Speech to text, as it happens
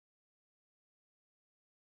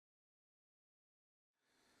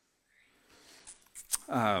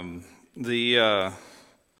According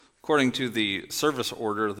to the service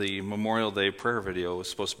order, the Memorial Day prayer video was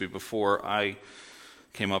supposed to be before I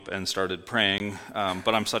came up and started praying,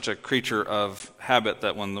 but I'm such a creature of habit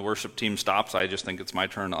that when the worship team stops, I just think it's my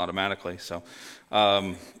turn automatically. So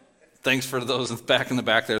thanks for those back in the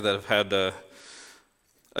back there that have had a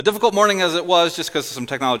difficult morning as it was, just because of some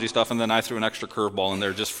technology stuff, and then I threw an extra curveball in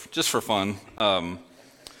there just for fun.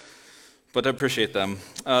 But I appreciate them.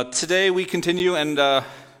 Today we continue and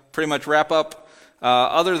pretty much wrap up.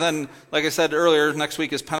 Other than, like I said earlier, next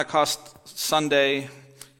week is Pentecost Sunday,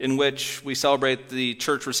 in which we celebrate the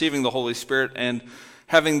church receiving the Holy Spirit and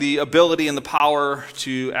having the ability and the power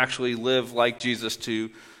to actually live like Jesus, to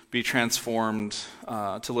be transformed,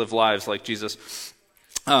 to live lives like Jesus.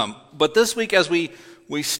 But this week, as we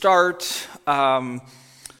start,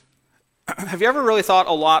 have you ever really thought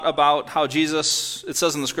a lot about how Jesus, it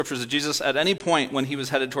says in the scriptures that Jesus, at any point when he was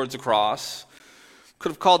headed towards the cross,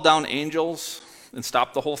 could have called down angels and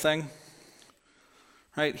stopped the whole thing?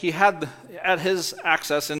 Right? He had at his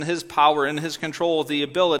access, in his power, in his control, the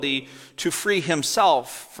ability to free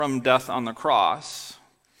himself from death on the cross.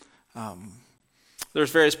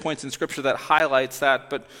 There's various points in Scripture that highlights that,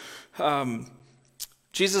 but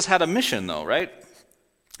Jesus had a mission, though, right?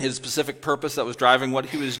 His specific purpose that was driving what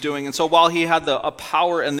he was doing. And so while he had a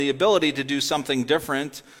power and the ability to do something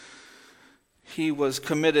different, he was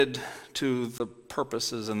committed to the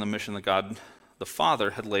purposes and the mission that God the Father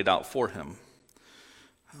had laid out for him.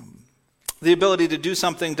 The ability to do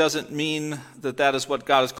something doesn't mean that is what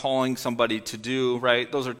God is calling somebody to do,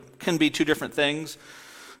 right? Those can be two different things.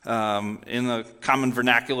 In the common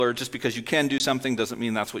vernacular, just because you can do something doesn't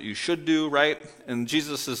mean that's what you should do, right? And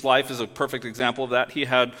Jesus' life is a perfect example of that. He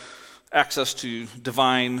had access to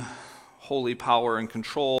divine, holy power and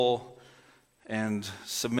control, and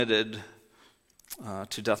submitted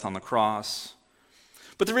to death on the cross.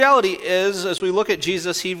 But the reality is, as we look at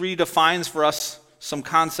Jesus, he redefines for us some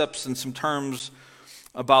concepts and some terms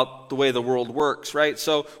about the way the world works, right?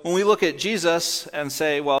 So when we look at Jesus and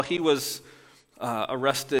say, well, he was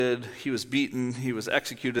arrested, he was beaten, he was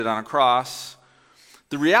executed on a cross,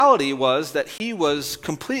 the reality was that he was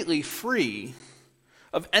completely free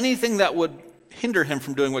of anything that would hinder him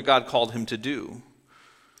from doing what God called him to do.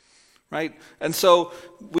 Right? And so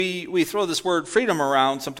we throw this word freedom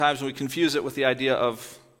around sometimes, and we confuse it with the idea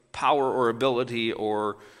of power or ability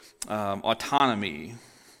or autonomy.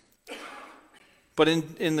 But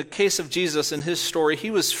in the case of Jesus, in his story,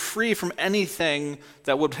 he was free from anything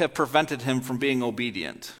that would have prevented him from being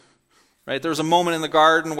obedient. Right? There was a moment in the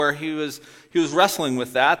garden where he was wrestling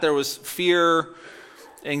with that. There was fear,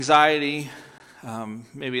 anxiety,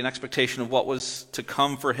 maybe an expectation of what was to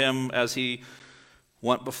come for him as he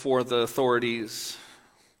went before the authorities.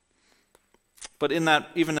 But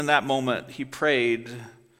even in that moment, he prayed,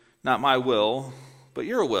 not my will, but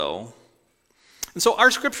your will. And so our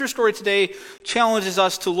scripture story today challenges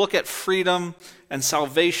us to look at freedom and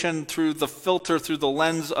salvation through the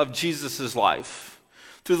lens of Jesus' life,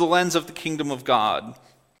 through the lens of the kingdom of God,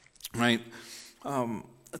 right?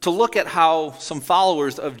 To look at how some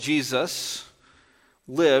followers of Jesus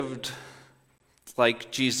lived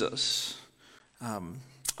like Jesus.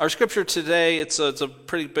 Our scripture today, it's a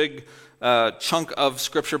pretty big chunk of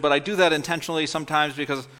scripture, but I do that intentionally sometimes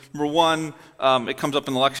because, number one, it comes up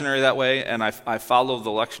in the lectionary that way, and I follow the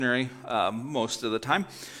lectionary most of the time.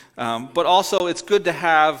 But also, it's good to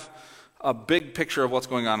have a big picture of what's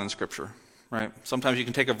going on in scripture, right? Sometimes you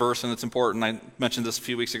can take a verse and it's important. I mentioned this a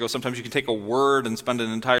few weeks ago. Sometimes you can take a word and spend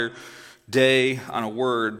an entire day on a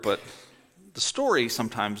word, but the story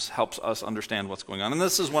sometimes helps us understand what's going on. And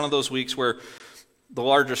this is one of those weeks where the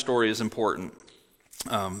larger story is important.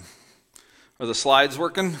 Are the slides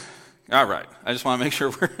working? All right. I just want to make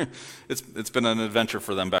sure it's been an adventure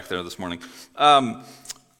for them back there this morning.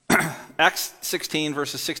 Acts 16,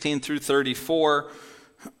 verses 16 through 34.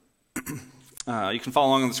 You can follow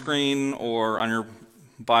along on the screen or on your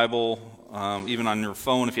Bible, even on your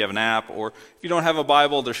phone if you have an app. Or if you don't have a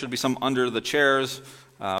Bible, there should be some under the chairs.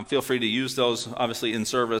 Feel free to use those, obviously, in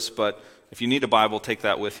service. But if you need a Bible, take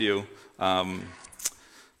that with you.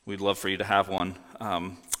 We'd love for you to have one.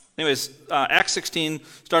 Acts 16,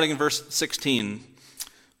 starting in verse 16.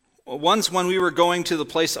 Once when we were going to the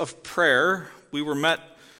place of prayer, we were met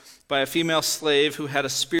by a female slave who had a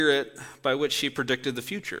spirit by which she predicted the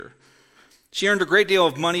future. She earned a great deal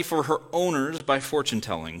of money for her owners by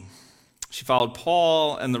fortune-telling. She followed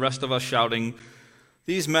Paul and the rest of us, shouting,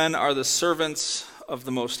 "These men are the servants of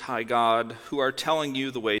the Most High God, who are telling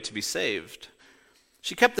you the way to be saved."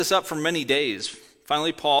 She kept this up for many days.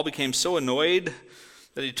 Finally, Paul became so annoyed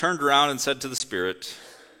that he turned around and said to the spirit,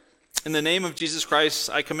 In the name of Jesus Christ,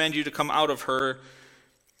 I command you to come out of her."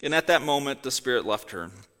 And at that moment, the spirit left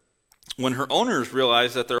her. When her owners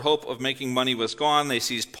realized that their hope of making money was gone, they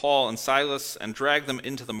seized Paul and Silas and dragged them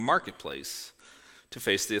into the marketplace to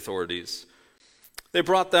face the authorities. They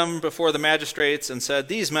brought them before the magistrates and said,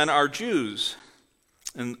 "These men are Jews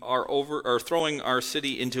and are throwing our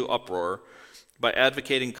city into uproar by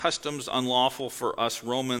advocating customs unlawful for us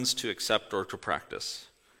Romans to accept or to practice."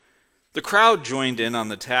 The crowd joined in on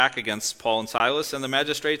the attack against Paul and Silas, and the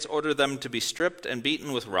magistrates ordered them to be stripped and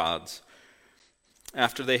beaten with rods.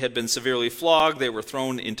 After they had been severely flogged, they were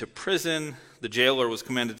thrown into prison. The jailer was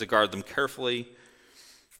commanded to guard them carefully.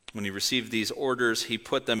 When he received these orders, he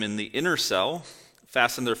put them in the inner cell,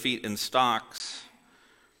 fastened their feet in stocks.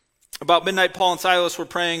 About midnight, Paul and Silas were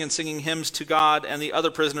praying and singing hymns to God, and the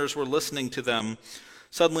other prisoners were listening to them.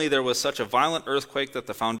 Suddenly there was such a violent earthquake that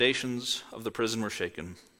the foundations of the prison were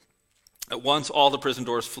shaken. At once all the prison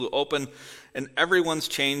doors flew open, and everyone's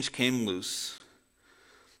chains came loose.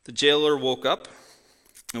 The jailer woke up,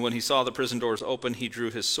 and when he saw the prison doors open, he drew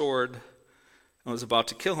his sword and was about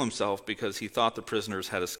to kill himself because he thought the prisoners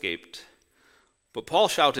had escaped. But Paul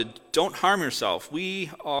shouted, "Don't harm yourself.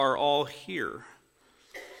 We are all here."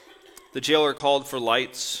 The jailer called for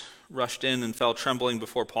lights, rushed in, and fell trembling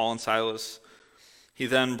before Paul and Silas. He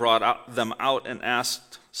then brought them out and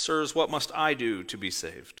asked, "Sirs, what must I do to be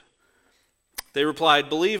saved?" They replied,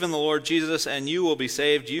 "Believe in the Lord Jesus, and you will be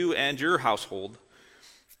saved, you and your household."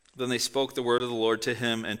 Then they spoke the word of the Lord to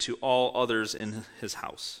him and to all others in his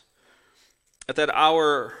house. At that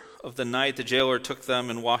hour of the night, the jailer took them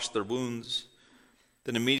and washed their wounds.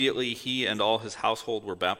 Then immediately he and all his household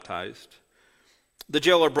were baptized. The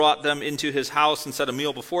jailer brought them into his house and set a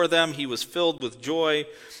meal before them. He was filled with joy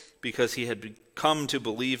because he had come to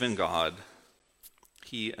believe in God,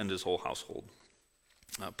 he and his whole household.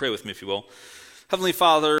 Pray with me, if you will. Heavenly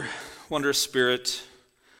Father, wondrous Spirit,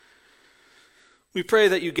 we pray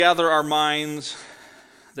that you gather our minds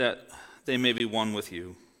that they may be one with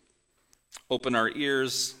you. Open our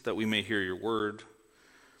ears that we may hear your word.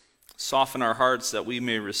 Soften our hearts that we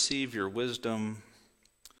may receive your wisdom.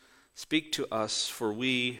 Speak to us, for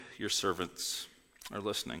we, your servants, are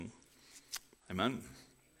listening. Amen.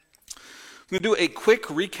 I'm going to do a quick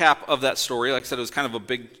recap of that story. Like I said, it was kind of a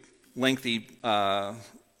big, lengthy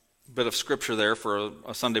bit of scripture there for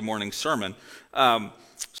a Sunday morning sermon. So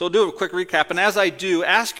I'll do a quick recap. And as I do,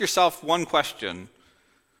 ask yourself one question.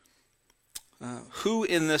 Who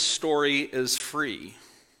in this story is free?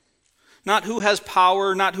 Not who has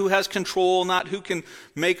power, not who has control, not who can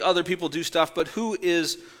make other people do stuff, but who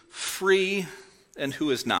is free and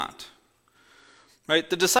who is not. Right?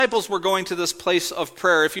 The disciples were going to this place of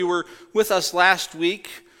prayer. If you were with us last week,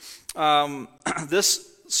 this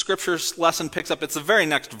scripture's lesson picks up, it's the very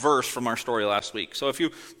next verse from our story last week. So if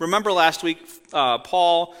you remember last week,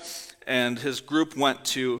 Paul and his group went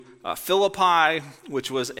to Philippi,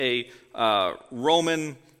 which was a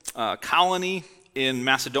Roman colony in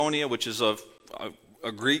Macedonia, which is a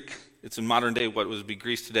Greek. It's in modern day what would be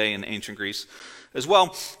Greece today and ancient Greece as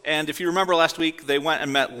well. And if you remember last week, they went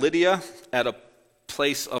and met Lydia at a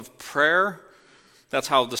place of prayer. That's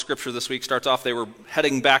how the scripture this week starts off. They were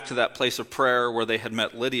heading back to that place of prayer where they had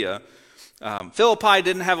met Lydia. Philippi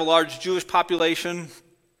didn't have a large Jewish population,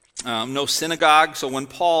 no synagogue. So when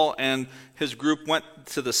Paul and his group went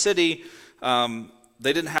to the city,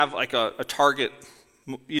 they didn't have like a target.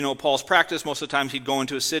 You know, Paul's practice, most of the times he'd go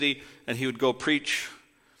into a city and he would go preach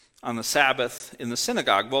on the Sabbath in the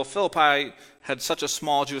synagogue. Well, Philippi had such a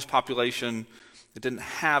small Jewish population, it didn't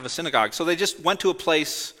have a synagogue. So they just went to a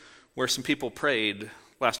place where some people prayed.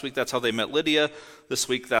 Last week, that's how they met Lydia. This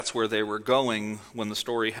week, that's where they were going when the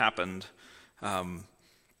story happened.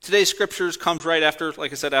 Today's scriptures comes right after,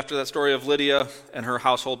 like I said, after that story of Lydia and her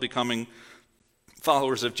household becoming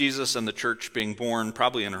followers of Jesus and the church being born,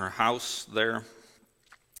 probably in her house there.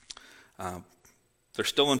 They're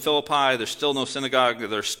still in Philippi. There's still no synagogue.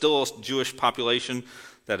 There's still a Jewish population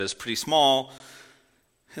that is pretty small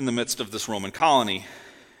in the midst of this Roman colony.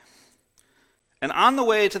 And on the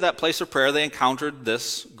way to that place of prayer, they encountered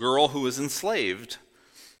this girl who was enslaved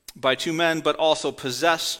by two men, but also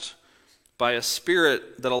possessed by a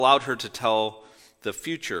spirit that allowed her to tell the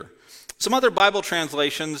future. Some other Bible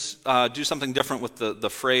translations do something different with the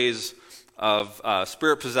phrase of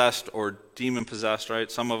spirit-possessed or demon-possessed, right?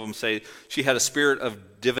 Some of them say she had a spirit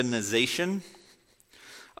of divinization.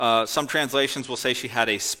 Some translations will say she had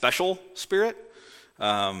a special spirit.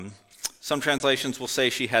 Some translations will say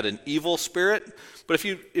she had an evil spirit. But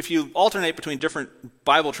if you alternate between different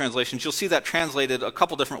Bible translations, you'll see that translated a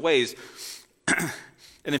couple different ways.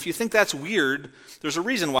 And if you think that's weird, there's a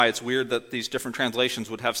reason why it's weird that these different translations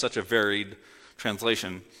would have such a varied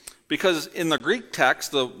translation. Because in the Greek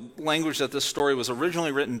text, the language that this story was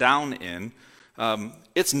originally written down in,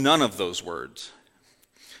 it's none of those words.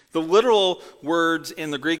 The literal words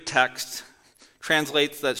in the Greek text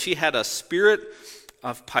translates that she had a spirit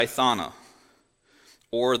of Pythona,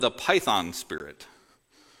 or the Python spirit.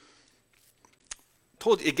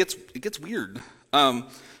 Told you, it gets weird.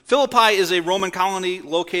 Philippi is a Roman colony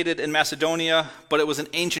located in Macedonia, but it was an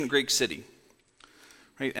ancient Greek city.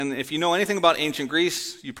 Right? And if you know anything about ancient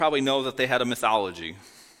Greece, you probably know that they had a mythology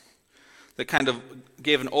that kind of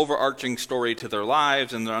gave an overarching story to their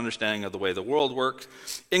lives and their understanding of the way the world worked.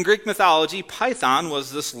 In Greek mythology, Python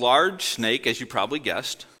was this large snake, as you probably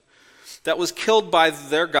guessed, that was killed by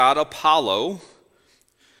their god Apollo,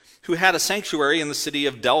 who had a sanctuary in the city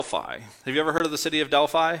of Delphi. Have you ever heard of the city of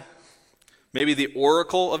Delphi? Maybe the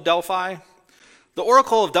Oracle of Delphi? The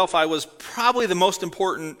Oracle of Delphi was probably the most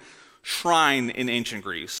important shrine in ancient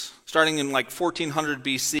Greece. Starting in like 1400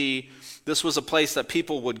 BC, this was a place that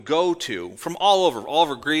people would go to from all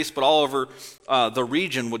over Greece, but all over the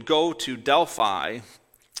region would go to Delphi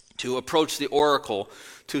to approach the oracle,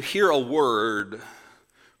 to hear a word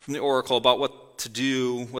from the oracle about what to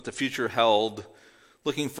do, what the future held,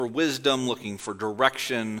 looking for wisdom, looking for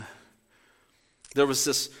direction. There was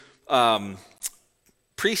this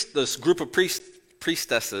group of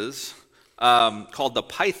priestesses called the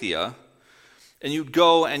Pythia, and you'd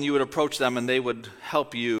go and you would approach them and they would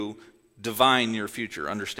help you divine your future,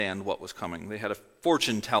 understand what was coming. They had a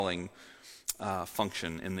fortune-telling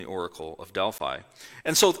function in the Oracle of Delphi.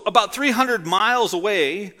 And so about 300 miles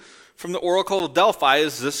away from the Oracle of Delphi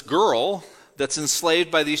is this girl that's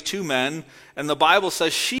enslaved by these two men, and the Bible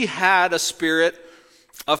says she had a spirit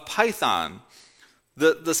of Python.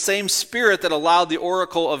 The same spirit that allowed the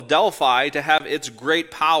Oracle of Delphi to have its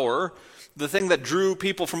great power, the thing that drew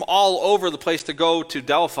people from all over the place to go to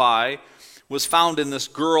Delphi, was found in this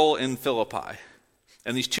girl in Philippi.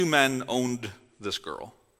 And these two men owned this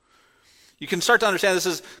girl. You can start to understand this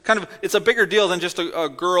is it's a bigger deal than just a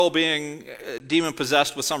girl being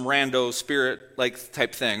demon-possessed with some rando spirit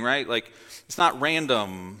type thing, right? Like, it's not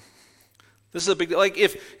random. This is a big deal. Like,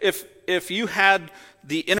 if you had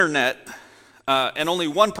the internet and only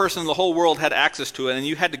one person in the whole world had access to it, and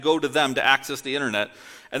you had to go to them to access the internet,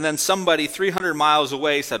 and then somebody 300 miles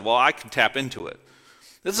away said, well, I can tap into it.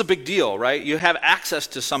 This is a big deal, right? You have access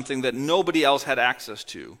to something that nobody else had access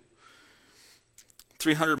to.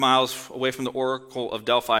 300 miles away from the Oracle of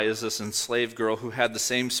Delphi is this enslaved girl who had the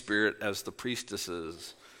same spirit as the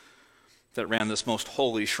priestesses that ran this most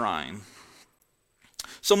holy shrine.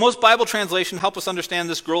 So most Bible translations help us understand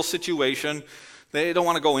this girl's situation. They don't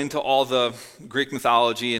want to go into all the Greek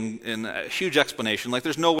mythology in a huge explanation. Like,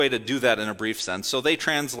 there's no way to do that in a brief sense. So they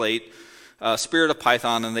translate spirit of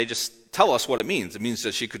Python, and they just tell us what it means. It means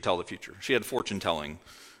that she could tell the future. She had fortune-telling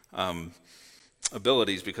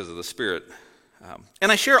abilities because of the spirit.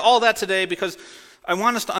 And I share all that today because I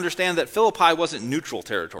want us to understand that Philippi wasn't neutral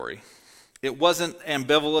territory. It wasn't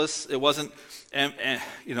ambivalent. It wasn't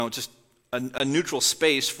just a neutral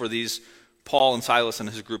space for these Paul and Silas and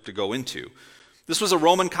his group to go into. This was a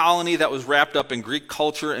Roman colony that was wrapped up in Greek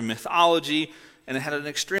culture and mythology, and it had an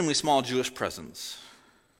extremely small Jewish presence.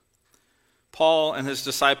 Paul and his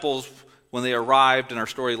disciples, when they arrived in our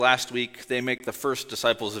story last week, they make the first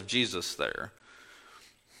disciples of Jesus there.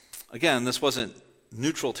 Again, this wasn't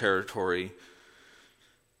neutral territory.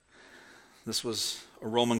 This was a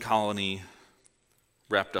Roman colony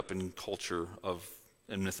wrapped up in culture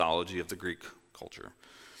and mythology of the Greek culture.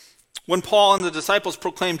 When Paul and the disciples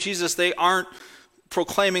proclaim Jesus, they aren't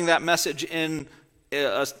proclaiming that message in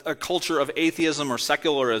a culture of atheism or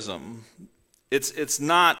secularism. It's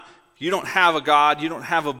not, you don't have a God, you don't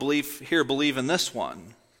have a belief, here, believe in this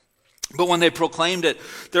one. But when they proclaimed it,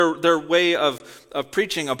 their way of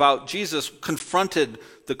preaching about Jesus confronted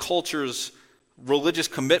the culture's religious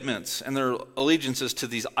commitments and their allegiances to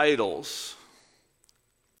these idols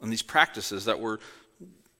and these practices that were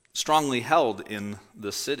strongly held in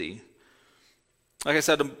the city. Like I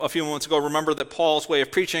said a few moments ago, remember that Paul's way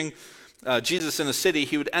of preaching Jesus in a city,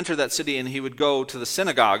 he would enter that city and he would go to the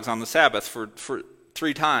synagogues on the Sabbath for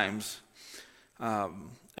 3 times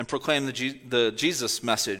and proclaim the Jesus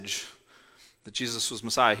message, that Jesus was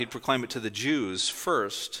Messiah. He'd proclaim it to the Jews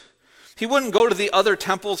first. He wouldn't go to the other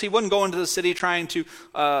temples. He wouldn't go into the city trying to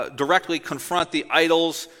directly confront the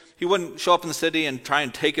idols. He wouldn't show up in the city and try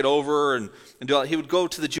and take it over and do that. He would go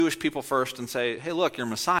to the Jewish people first and say, hey, look, you're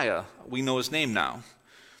Messiah. We know his name now.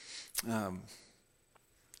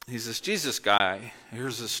 He's this Jesus guy.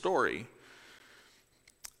 Here's his story.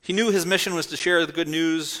 He knew his mission was to share the good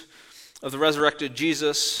news of the resurrected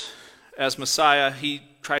Jesus as Messiah. He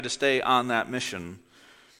tried to stay on that mission.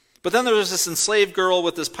 But then there was this enslaved girl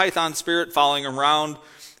with this python spirit following around,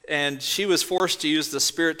 and she was forced to use the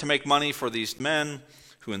spirit to make money for these men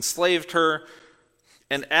who enslaved her.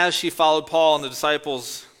 And as she followed Paul and the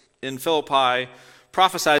disciples in Philippi,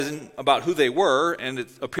 prophesying about who they were, and it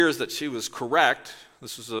appears that she was correct.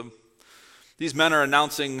 These men are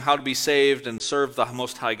announcing how to be saved and serve the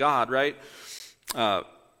Most High God, right?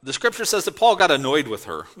 The scripture says that Paul got annoyed with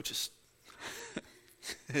her, which is,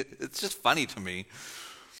 it's just funny to me.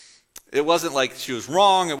 It wasn't like she was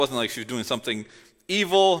wrong. It wasn't like she was doing something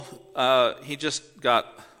evil. He just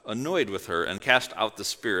got annoyed with her and cast out the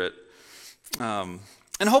spirit. And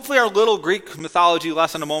hopefully our little Greek mythology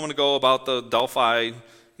lesson a moment ago about the Delphi,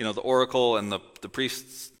 the oracle and the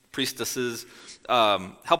priestesses,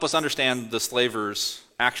 help us understand the slavers'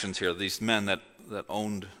 actions here, these men that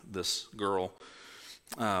owned this girl.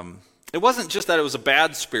 It wasn't just that it was a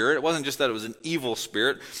bad spirit. It wasn't just that it was an evil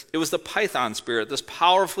spirit. It was the python spirit, this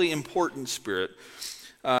powerfully important spirit,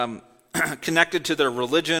 connected to their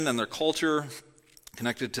religion and their culture,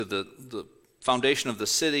 connected to the foundation of the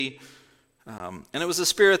city. And it was a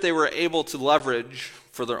spirit they were able to leverage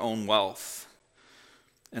for their own wealth.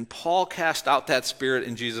 And Paul cast out that spirit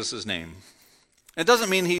in Jesus' name. It doesn't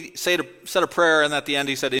mean he said a prayer and at the end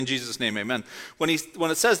he said, "In Jesus' name, amen." When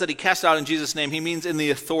it says that he cast out in Jesus' name, he means in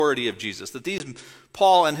the authority of Jesus. That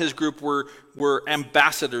Paul and his group were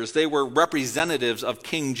ambassadors. They were representatives of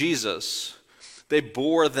King Jesus. They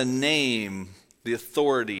bore the name, the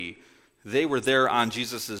authority. They were there on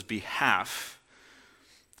Jesus' behalf.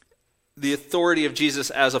 The authority of Jesus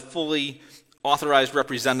as a fully authorized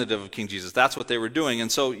representative of King Jesus. That's what they were doing.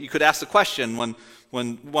 And so you could ask the question when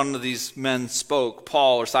one of these men spoke,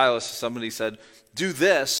 Paul or Silas, somebody said, "Do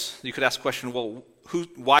this." You could ask the question, well,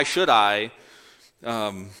 why should I?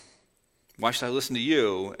 Why should I listen to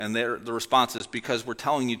you? And the response is, because we're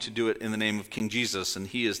telling you to do it in the name of King Jesus, and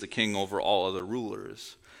he is the king over all other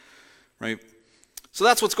rulers. Right? So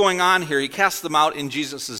that's what's going on here. He casts them out in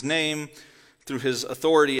Jesus' name, through his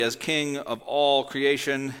authority as king of all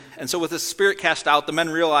creation. And so with this spirit cast out, the men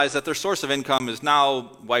realize that their source of income is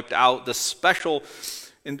now wiped out. The special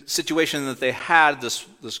situation that they had, this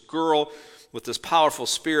girl with this powerful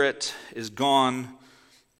spirit, is gone.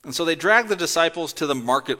 And so they drag the disciples to the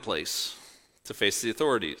marketplace to face the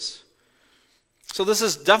authorities. So this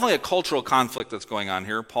is definitely a cultural conflict that's going on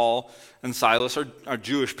here. Paul and Silas are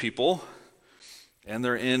Jewish people, and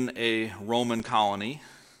they're in a Roman colony.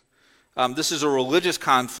 This is a religious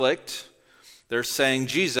conflict. They're saying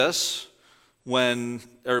Jesus when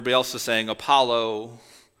everybody else is saying Apollo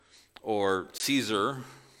or Caesar,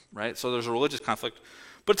 right? So there's a religious conflict.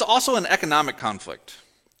 But it's also an economic conflict,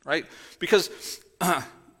 right? Because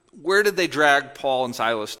where did they drag Paul and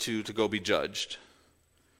Silas to go be judged?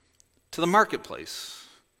 To the marketplace.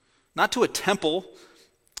 Not to a temple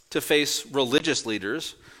to face religious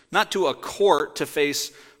leaders, not to a court to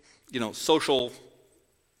face, social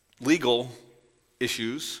legal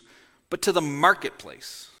issues, but to the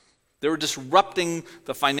marketplace. They were disrupting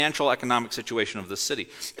the financial economic situation of the city.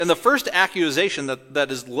 And the first accusation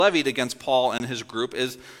that is levied against Paul and his group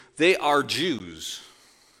is they are Jews.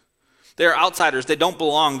 They are outsiders. They don't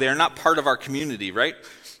belong. They are not part of our community, right?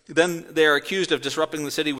 Then they are accused of disrupting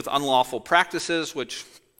the city with unlawful practices, which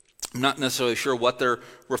I'm not necessarily sure what they're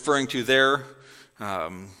referring to there.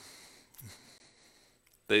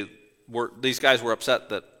 These guys were upset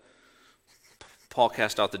that Paul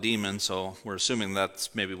cast out the demon, so we're assuming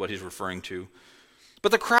that's maybe what he's referring to.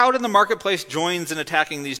 But the crowd in the marketplace joins in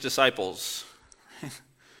attacking these disciples.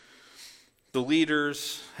 The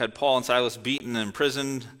leaders had Paul and Silas beaten and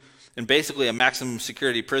imprisoned in basically a maximum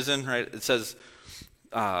security prison, right? It says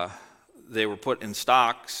they were put in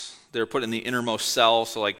stocks. They were put in the innermost cell,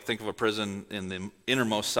 so think of a prison in the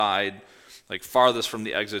innermost side, farthest from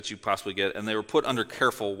the exits you possibly get, and they were put under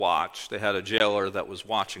careful watch. They had a jailer that was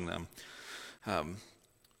watching them.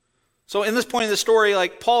 So in this point in the story,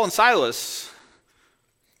 Paul and Silas,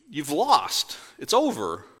 you've lost. It's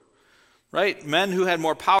over, right? Men who had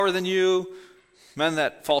more power than you, men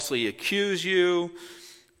that falsely accuse you,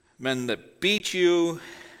 men that beat you,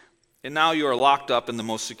 and now you are locked up in the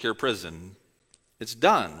most secure prison. It's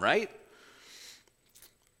done, right?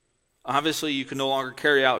 Obviously, you can no longer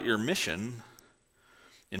carry out your mission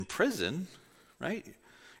in prison, right?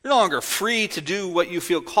 You're no longer free to do what you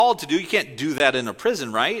feel called to do. You can't do that in a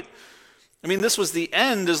prison, right? I mean, this was the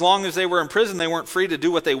end. As long as they were in prison, they weren't free to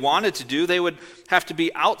do what they wanted to do. They would have to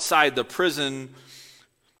be outside the prison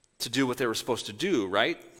to do what they were supposed to do,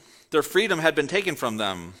 right? Their freedom had been taken from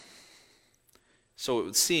them. so it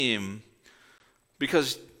would seem,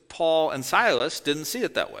 because Paul and Silas didn't see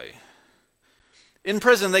it that way. In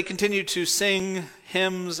prison, they continued to sing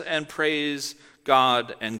hymns and praise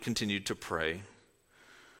God and continued to pray.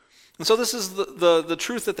 And so this is the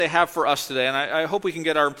truth that they have for us today, and I hope we can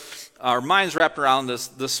get our minds wrapped around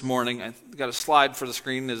this morning. I got a slide for the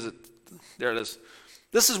screen. There it is.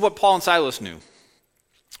 This is what Paul and Silas knew.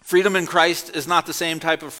 Freedom in Christ is not the same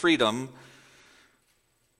type of freedom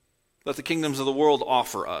that the kingdoms of the world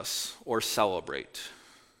offer us or celebrate.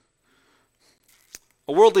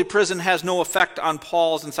 A worldly prison has no effect on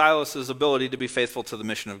Paul's and Silas's ability to be faithful to the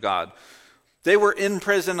mission of God. They were in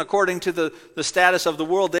prison according to the status of the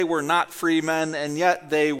world. They were not free men, and yet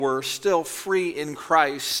they were still free in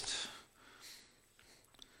Christ.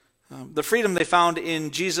 The freedom they found in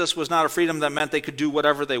Jesus was not a freedom that meant they could do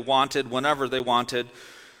whatever they wanted, whenever they wanted.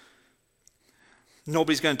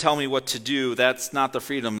 Nobody's going to tell me what to do. That's not the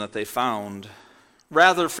freedom that they found.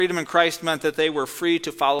 Rather, freedom in Christ meant that they were free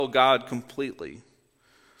to follow God completely.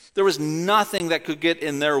 There was nothing that could get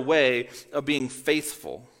in their way of being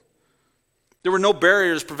faithful. There were no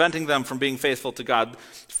barriers preventing them from being faithful to God.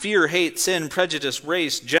 Fear, hate, sin, prejudice,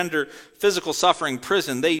 race, gender, physical suffering,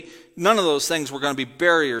 prison, none of those things were going to be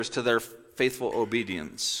barriers to their faithful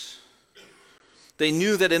obedience. They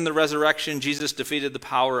knew that in the resurrection, Jesus defeated the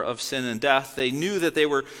power of sin and death. They knew that they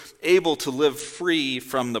were able to live free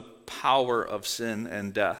from the power of sin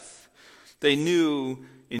and death. They knew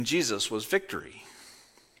in Jesus was victory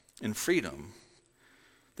and freedom.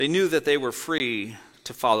 They knew that they were free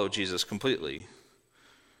to follow Jesus completely.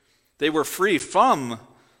 They were free from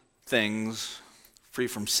things, free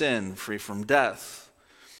from sin, free from death,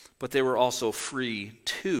 but they were also free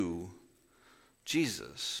to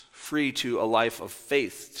Jesus, free to a life of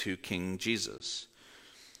faith to King Jesus.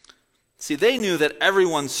 See, they knew that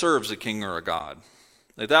everyone serves a king or a god.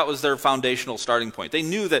 Like that was their foundational starting point. They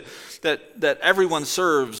knew that everyone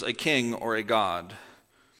serves a king or a god.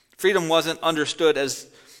 Freedom wasn't understood as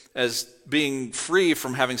being free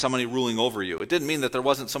from having somebody ruling over you. It didn't mean that there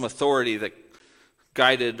wasn't some authority that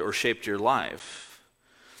guided or shaped your life.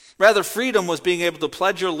 Rather, freedom was being able to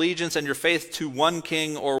pledge your allegiance and your faith to one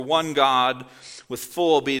king or one God with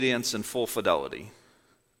full obedience and full fidelity.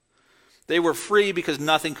 They were free because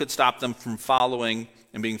nothing could stop them from following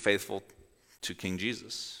and being faithful to King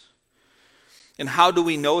Jesus. And how do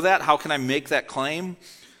we know that? How can I make that claim?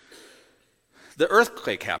 The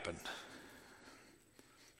earthquake happened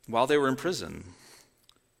while they were in prison.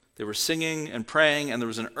 They were singing and praying, and there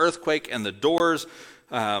was an earthquake, and the doors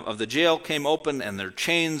of the jail came open, and their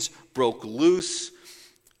chains broke loose.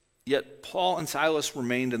 Yet Paul and Silas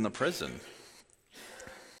remained in the prison.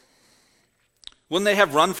 Wouldn't they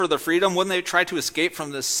have run for their freedom? Wouldn't they try to escape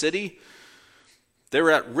from this city? They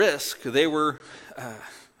were at risk. They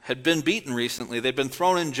had been beaten recently. They'd been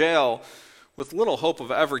thrown in jail with little hope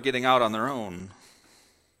of ever getting out on their own.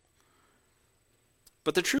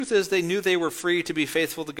 But the truth is, they knew they were free to be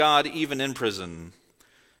faithful to God even in prison,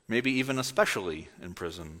 maybe even especially in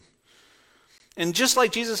prison. And just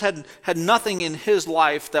like Jesus had nothing in his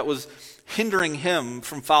life that was hindering him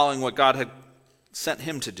from following what God had sent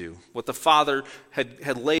him to do, what the Father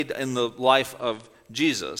had laid in the life of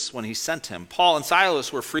Jesus when he sent him, Paul and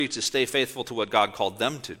Silas were free to stay faithful to what God called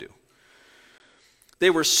them to do. They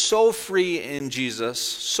were so free in Jesus,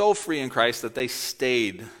 so free in Christ, that they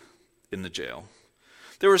stayed in the jail.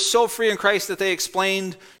 They were so free in Christ that they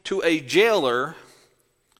explained to a jailer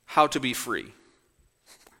how to be free.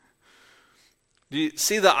 Do you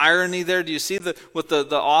see the irony there? Do you see what the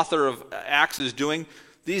author of Acts is doing?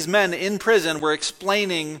 These men in prison were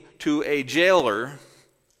explaining to a jailer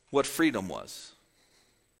what freedom was,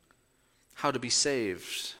 how to be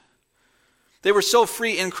saved. They were so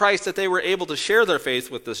free in Christ that they were able to share their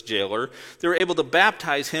faith with this jailer. They were able to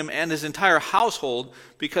baptize him and his entire household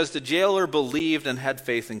because the jailer believed and had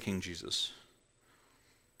faith in King Jesus.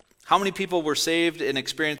 How many people were saved and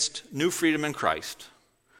experienced new freedom in Christ?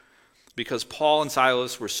 Because Paul and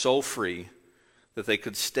Silas were so free that they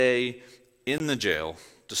could stay in the jail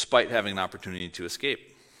despite having an opportunity to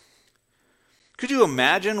escape. Could you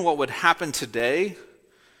imagine what would happen today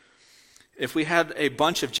if we had a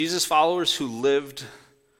bunch of Jesus followers who lived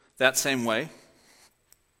that same way?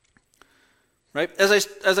 Right? As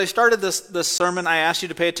I started this sermon, I asked you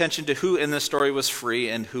to pay attention to who in this story was free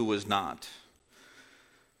and who was not.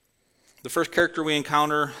 The first character we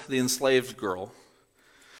encounter, the enslaved girl.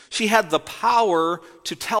 She had the power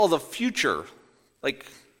to tell the future. Like,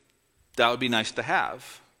 that would be nice to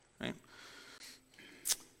have, right?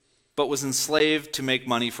 But was enslaved to make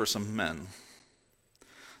money for some men.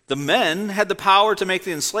 The men had the power to make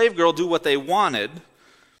the enslaved girl do what they wanted,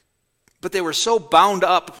 But they were so bound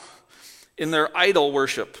up in their idol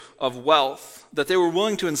worship of wealth that they were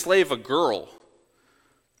willing to enslave a girl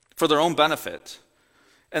for their own benefit.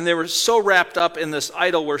 And they were so wrapped up in this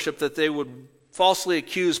idol worship that they would falsely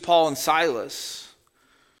accuse Paul and Silas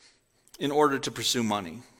in order to pursue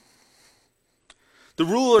money. The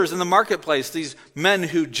rulers in the marketplace, these men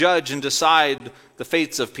who judge and decide the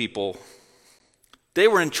fates of people, they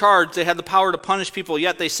were in charge. They had the power to punish people,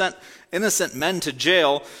 yet they sent innocent men to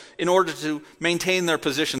jail in order to maintain their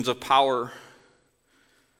positions of power,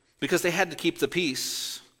 because they had to keep the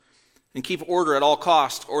peace and keep order at all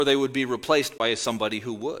costs, or they would be replaced by somebody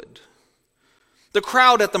who would. The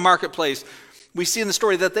crowd at the marketplace, we see in the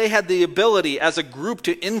story that they had the ability as a group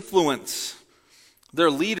to influence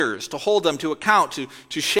their leaders, to hold them to account,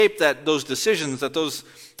 to shape those decisions that those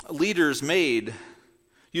leaders made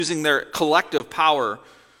using their collective power.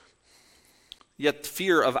 Yet the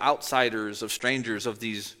fear of outsiders, of strangers, of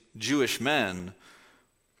these Jewish men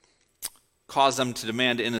caused them to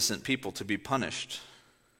demand innocent people to be punished.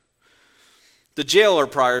 The jailer,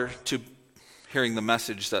 prior to hearing the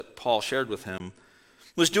message that Paul shared with him,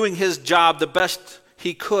 was doing his job the best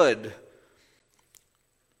he could,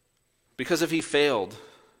 because if he failed,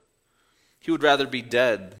 he would rather be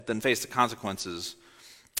dead than face the consequences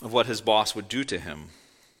of what his boss would do to him.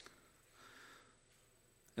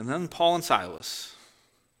 And then Paul and Silas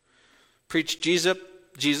preached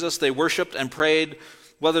Jesus. They worshiped and prayed,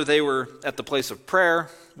 whether they were at the place of prayer,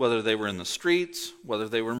 whether they were in the streets, whether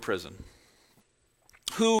they were in prison.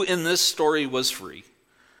 Who in this story was free?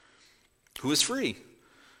 Who was free?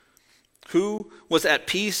 Who was at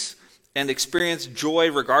peace and experienced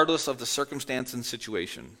joy regardless of the circumstance and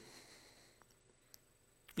situation?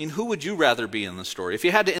 I mean, who would you rather be in the story? If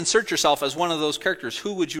you had to insert yourself as one of those characters,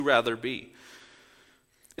 who would you rather be?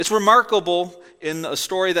 It's remarkable in a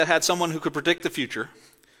story that had someone who could predict the future,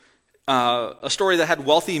 a story that had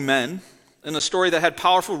wealthy men, and a story that had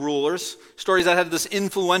powerful rulers, stories that had this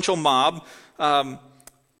influential mob, and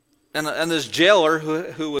this jailer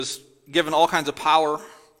who was given all kinds of power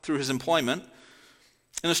through his employment.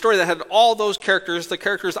 In a story that had all those characters, the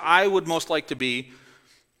characters I would most like to be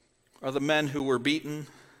are the men who were beaten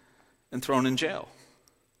and thrown in jail.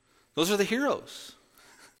 Those are the heroes.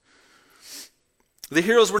 The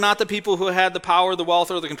heroes were not the people who had the power, the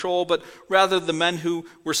wealth, or the control, but rather the men who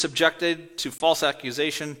were subjected to false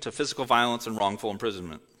accusation, to physical violence, and wrongful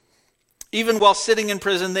imprisonment. Even while sitting in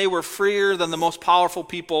prison, they were freer than the most powerful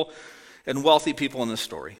people and wealthy people in this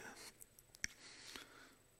story.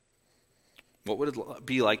 What would it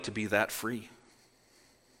be like to be that free?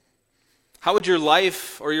 How would your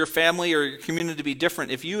life or your family or your community be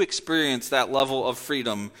different if you experienced that level of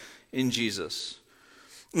freedom in Jesus?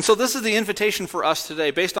 And so this is the invitation for us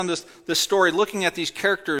today, based on this story, looking at these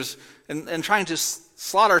characters and trying to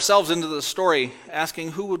slot ourselves into the story,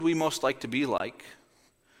 asking who would we most like to be like?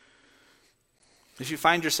 If you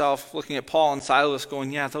find yourself looking at Paul and Silas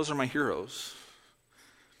going, yeah, those are my heroes.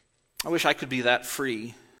 I wish I could be that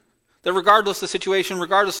free. That regardless of the situation,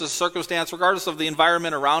 regardless of the circumstance, regardless of the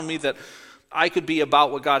environment around me, that I could be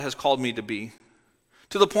about what God has called me to be.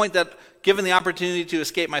 To the point that given the opportunity to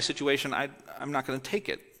escape my situation, I'm not going to take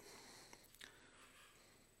it.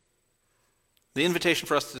 The invitation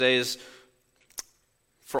for us today is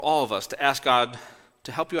for all of us to ask God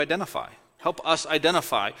to help you identify. Help us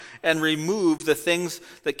identify and remove the things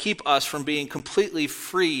that keep us from being completely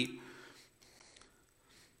free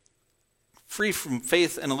from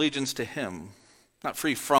faith and allegiance to Him. Not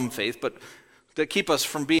free from faith, but that keep us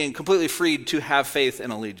from being completely freed to have faith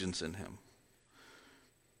and allegiance in Him.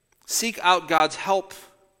 Seek out God's help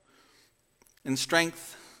and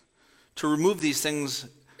strength to remove these things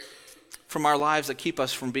from our lives that keep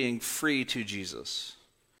us from being free to Jesus.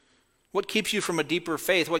 What keeps you from a deeper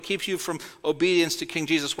faith? What keeps you from obedience to King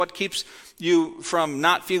Jesus? What keeps you from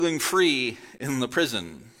not feeling free in the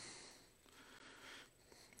prison?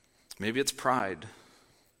 Maybe it's pride.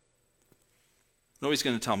 Nobody's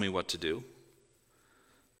going to tell me what to do.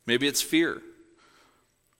 Maybe it's fear.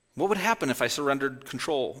 What would happen if I surrendered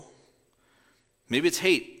control? Maybe it's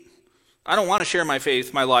hate. I don't want to share my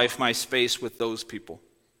faith, my life, my space with those people.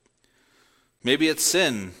 Maybe it's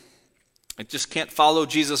sin. I just can't follow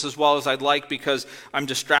Jesus as well as I'd like because I'm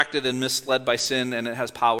distracted and misled by sin and it has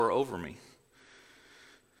power over me.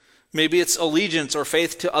 Maybe it's allegiance or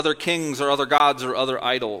faith to other kings or other gods or other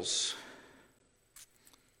idols.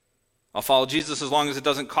 I'll follow Jesus as long as it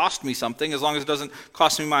doesn't cost me something, as long as it doesn't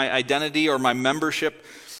cost me my identity or my membership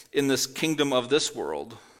in this kingdom of this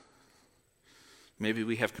world. Maybe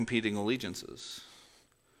we have competing allegiances.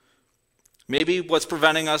 Maybe what's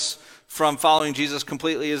preventing us from following Jesus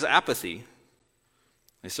completely is apathy.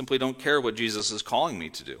 I simply don't care what Jesus is calling me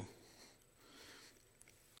to do.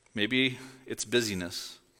 Maybe it's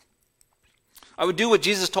busyness. I would do what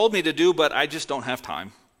Jesus told me to do, but I just don't have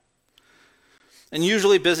time. And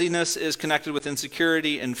usually busyness is connected with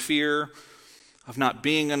insecurity and fear of not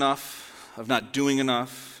being enough, of not doing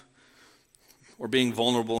enough, or being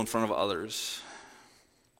vulnerable in front of others.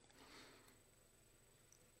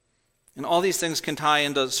 And all these things can tie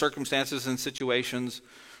into circumstances and situations,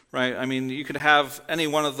 right? I mean, you could have any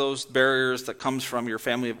one of those barriers that comes from your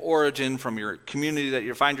family of origin, from your community that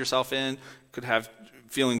you find yourself in. You could have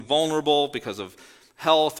feeling vulnerable because of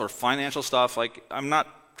health or financial stuff. Like, I'm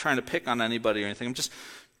not trying to pick on anybody or anything. I'm just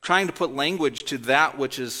trying to put language to that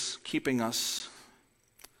which is keeping us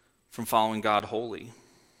from following God wholly,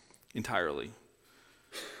 entirely.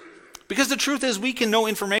 Because the truth is, we can know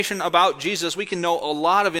information about Jesus, we can know a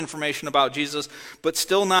lot of information about Jesus, but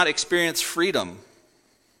still not experience freedom.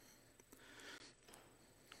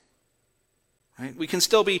 Right? We can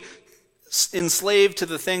still be enslaved to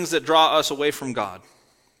the things that draw us away from God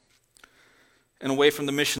and away from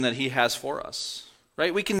the mission that He has for us.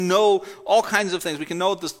 Right? We can know all kinds of things. We can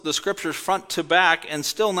know the Scriptures front to back and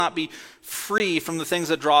still not be free from the things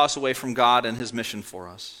that draw us away from God and His mission for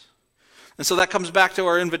us. And so that comes back to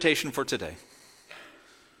our invitation for today.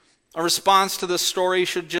 Our response to this story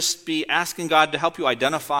should just be asking God to help you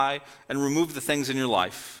identify and remove the things in your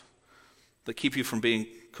life that keep you from being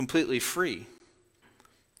completely free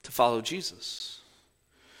to follow Jesus.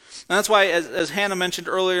 And that's why, as Hannah mentioned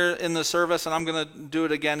earlier in the service, and I'm going to do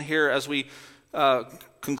it again here as we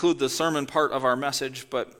conclude the sermon part of our message,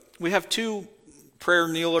 but we have two prayer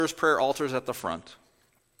kneelers, prayer altars at the front.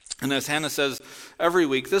 And as Hannah says every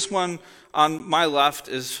week, this one on my left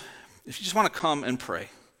is if you just want to come and pray.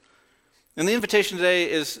 And the invitation today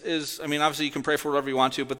is I mean, obviously you can pray for whatever you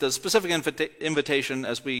want to, but the specific invitation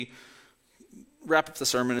as we wrap up the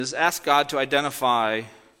sermon is ask God to identify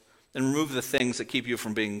and remove the things that keep you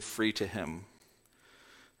from being free to Him.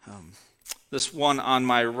 This one on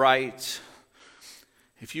my right,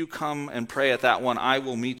 if you come and pray at that one, I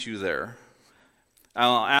will meet you there.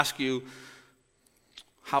 I'll ask you,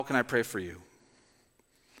 how can I pray for you?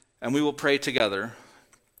 And we will pray together,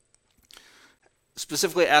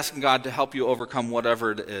 specifically asking God to help you overcome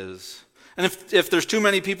whatever it is. And if there's too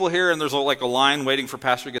many people here and there's like a line waiting for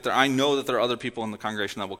Pastor to get there, I know that there are other people in the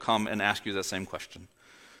congregation that will come and ask you that same question.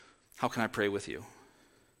 How can I pray with you?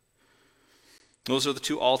 Those are the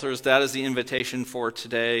two altars. That is the invitation for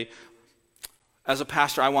today. As a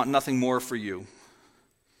pastor, I want nothing more for you.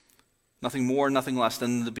 Nothing more, nothing less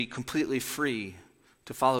than to be completely free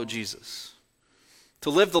to follow Jesus. To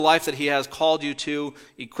live the life that He has called you to,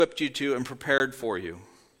 equipped you to, and prepared for you.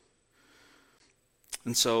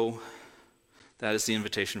 And so, that is the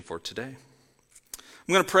invitation for today.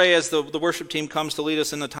 I'm going to pray as the worship team comes to lead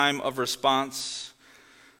us in the time of response.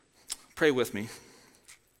 Pray with me.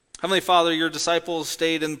 Heavenly Father, your disciples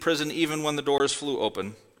stayed in prison even when the doors flew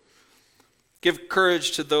open. Give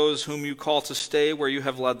courage to those whom you call to stay where you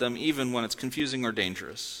have led them, even when it's confusing or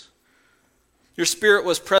dangerous. Your Spirit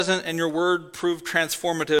was present and your word proved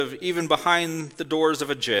transformative even behind the doors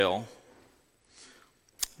of a jail.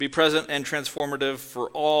 Be present and transformative for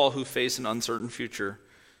all who face an uncertain future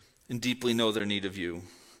and deeply know their need of you.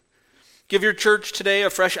 Give your church today a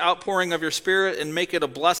fresh outpouring of your Spirit and make it a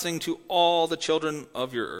blessing to all the children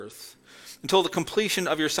of your earth, until the completion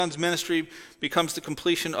of your Son's ministry becomes the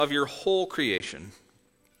completion of your whole creation.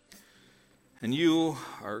 And you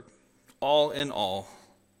are all in all,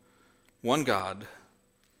 one God,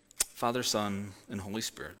 Father, Son, and Holy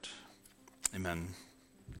Spirit. Amen.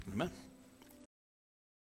 Amen.